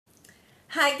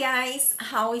Hi guys,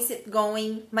 how is it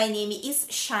going? My name is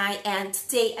Shai and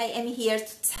today I am here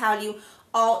to tell you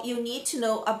all you need to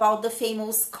know about the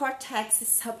famous Cortexi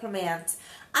supplement.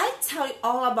 I tell you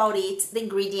all about it, the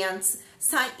ingredients,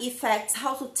 side effects,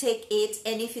 how to take it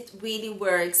and if it really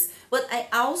works. But I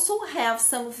also have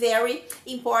some very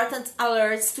important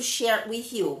alerts to share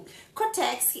with you.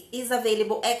 Cortexi is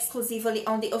available exclusively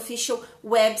on the official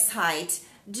website.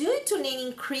 Due to an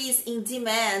increase in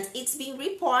demand, it's been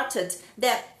reported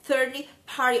that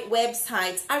third-party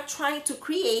websites are trying to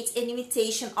create an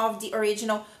imitation of the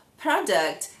original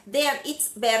product. Then it's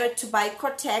better to buy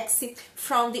Cortexi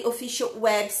from the official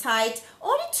website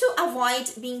only to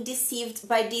avoid being deceived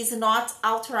by these not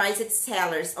authorized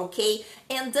sellers, okay?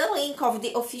 And the link of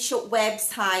the official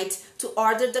website to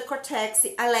order the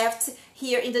Cortexi I left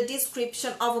here in the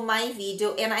description of my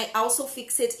video, and I also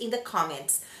fix it in the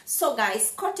comments. So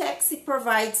guys, Cortexi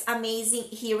provides amazing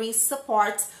hearing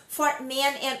support for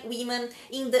men and women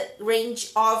in the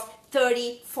range of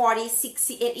 30, 40,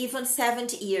 60 and even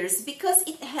 70 years because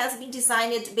it has been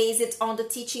designed based on the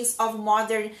teachings of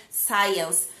modern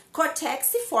science.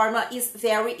 Cortexi formula is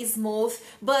very smooth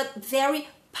but very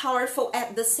powerful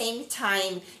at the same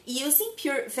time, using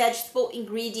pure vegetable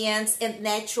ingredients and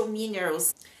natural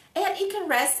minerals. And you can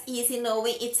rest easy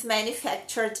knowing it's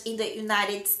manufactured in the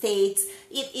United States.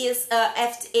 It is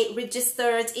FDA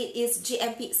registered, it is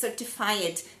GMP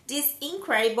certified. This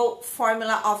incredible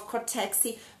formula of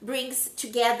Cortexi brings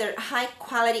together high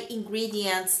quality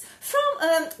ingredients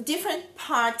from different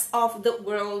parts of the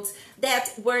world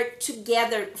that work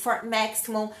together for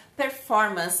maximum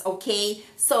performance, okay?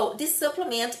 So this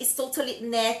supplement is totally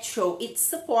natural. It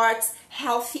supports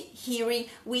healthy hearing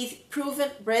with proven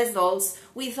results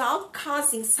without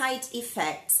causing side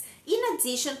effects. In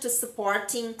addition to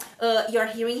supporting your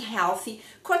hearing healthy,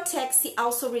 Cortexi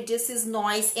also reduces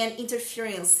noise and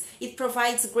interference. It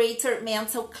provides greater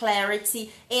mental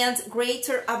clarity and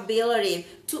greater ability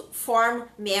to form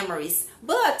memories.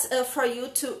 But for you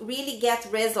to really get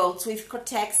results with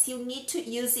Cortexi, you need to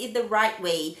use it the right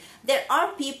way. There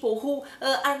are people who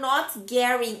are not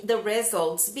getting the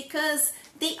results because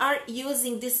they are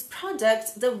using this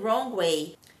product the wrong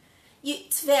way.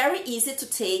 It's very easy to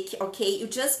take, okay? You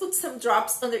just put some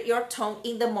drops under your tongue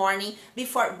in the morning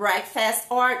before breakfast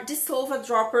or dissolve a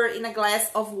dropper in a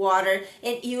glass of water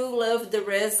and you love the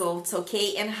results,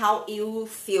 okay? And how you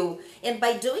feel. And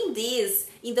by doing this,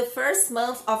 in the first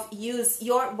month of use,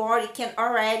 your body can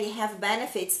already have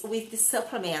benefits with the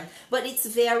supplement. But it's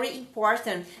very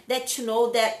important that you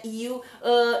know that you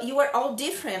are all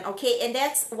different, okay? And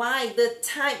that's why the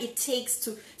time it takes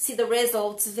to see the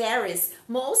results varies.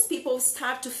 Most people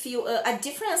start to feel a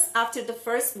difference after the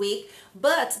first week,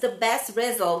 but the best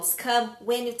results come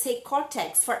when you take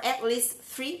Cortexi for at least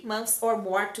 3 months or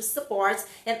more to support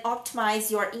and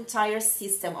optimize your entire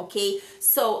system, okay?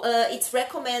 So it's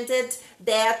recommended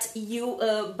that you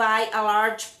buy a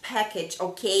large package,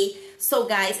 okay? So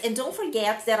guys, and don't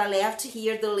forget that I left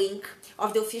here the link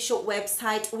of the official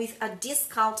website with a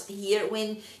discount here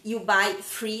when you buy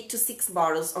 3 to 6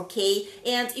 bottles, okay?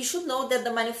 And you should know that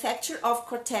the manufacturer of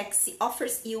Cortexi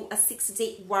offers you a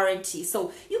 6-day warranty,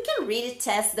 so you can really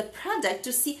test the product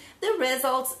to see the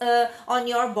results on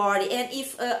your body. And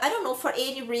if I don't know, for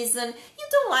any reason you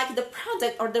don't like the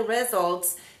product or the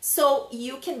results, so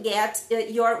you can get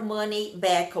your money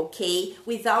back, okay,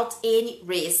 without any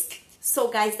risk. So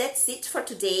guys, that's it for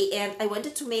today, and I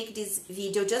wanted to make this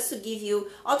video just to give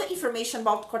you all the information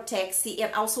about Cortexi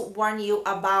and also warn you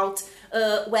about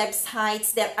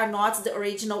websites that are not the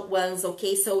original ones,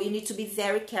 okay? So you need to be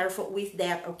very careful with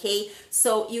that, okay?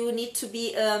 So you need to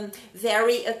be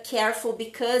very careful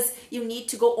because you need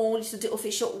to go only to the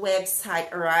official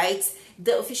website, alright?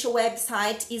 The official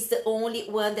website is the only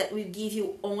one that will give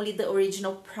you only the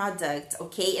original product,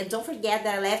 okay? And don't forget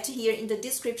that I left here in the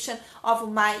description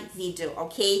of my video,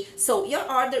 okay? So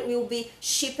your order will be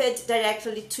shipped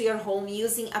directly to your home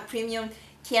using a premium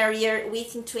carrier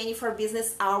within 24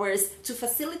 business hours. To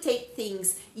facilitate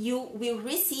things, you will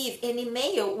receive an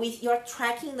email with your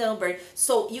tracking number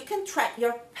so you can track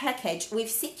your package with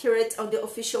security on the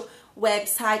official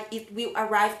website. It will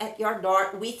arrive at your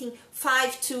door within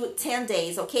 5 to 10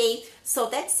 days, okay? So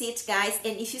that's it guys,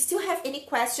 and if you still have any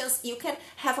questions, you can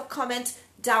have a comment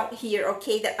down here,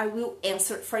 okay, that I will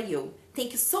answer for you.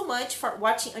 Thank you so much for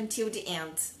watching until the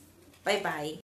end. Bye bye.